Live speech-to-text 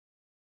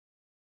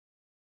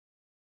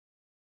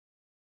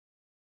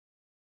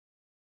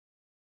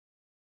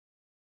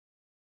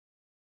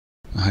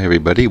Hi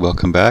everybody,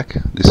 welcome back.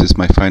 This is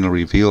my final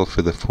reveal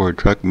for the Ford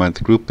Truck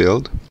Month group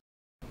build,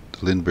 the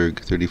Lindberg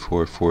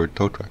 34 Ford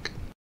tow truck.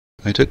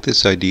 I took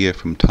this idea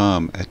from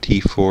Tom at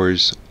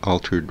T4'z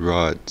Altered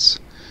Rodz.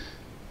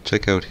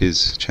 Check out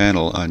his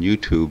channel on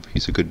YouTube,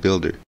 he's a good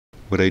builder.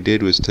 What I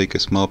did was take a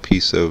small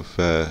piece of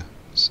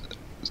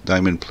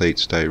diamond plate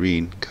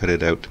styrene, cut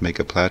it out to make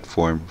a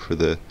platform for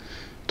the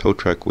tow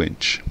truck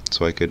winch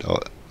so I could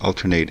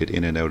alternate it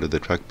in and out of the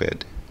truck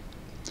bed.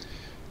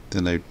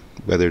 Then I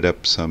weathered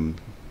up some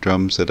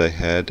drums that I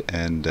had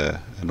and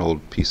an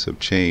old piece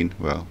of chain,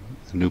 well,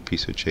 a new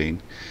piece of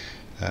chain,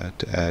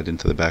 to add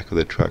into the back of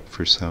the truck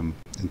for some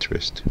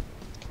interest.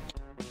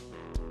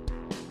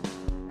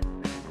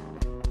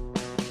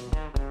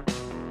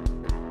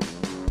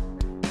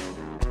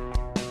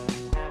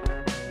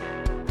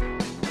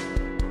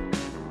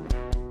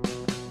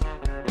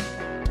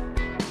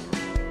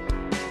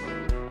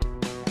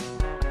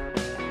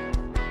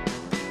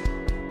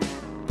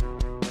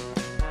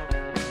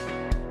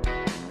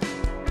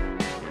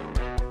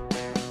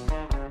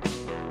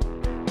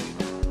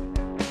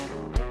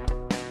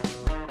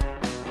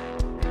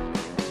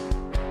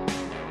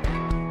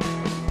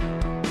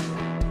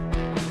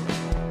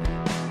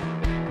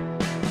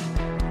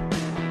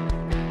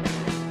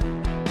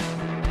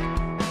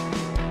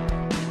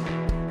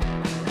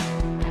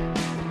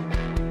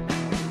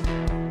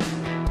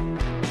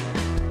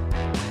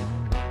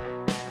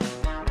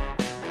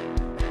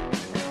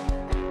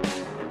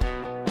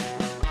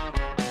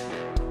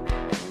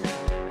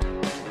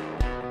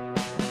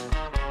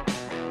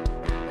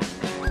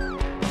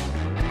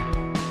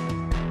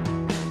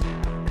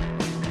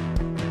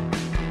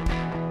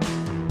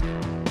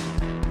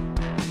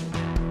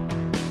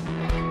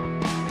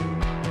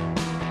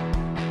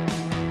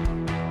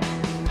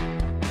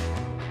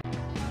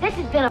 This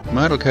has been a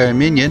Model car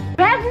minion.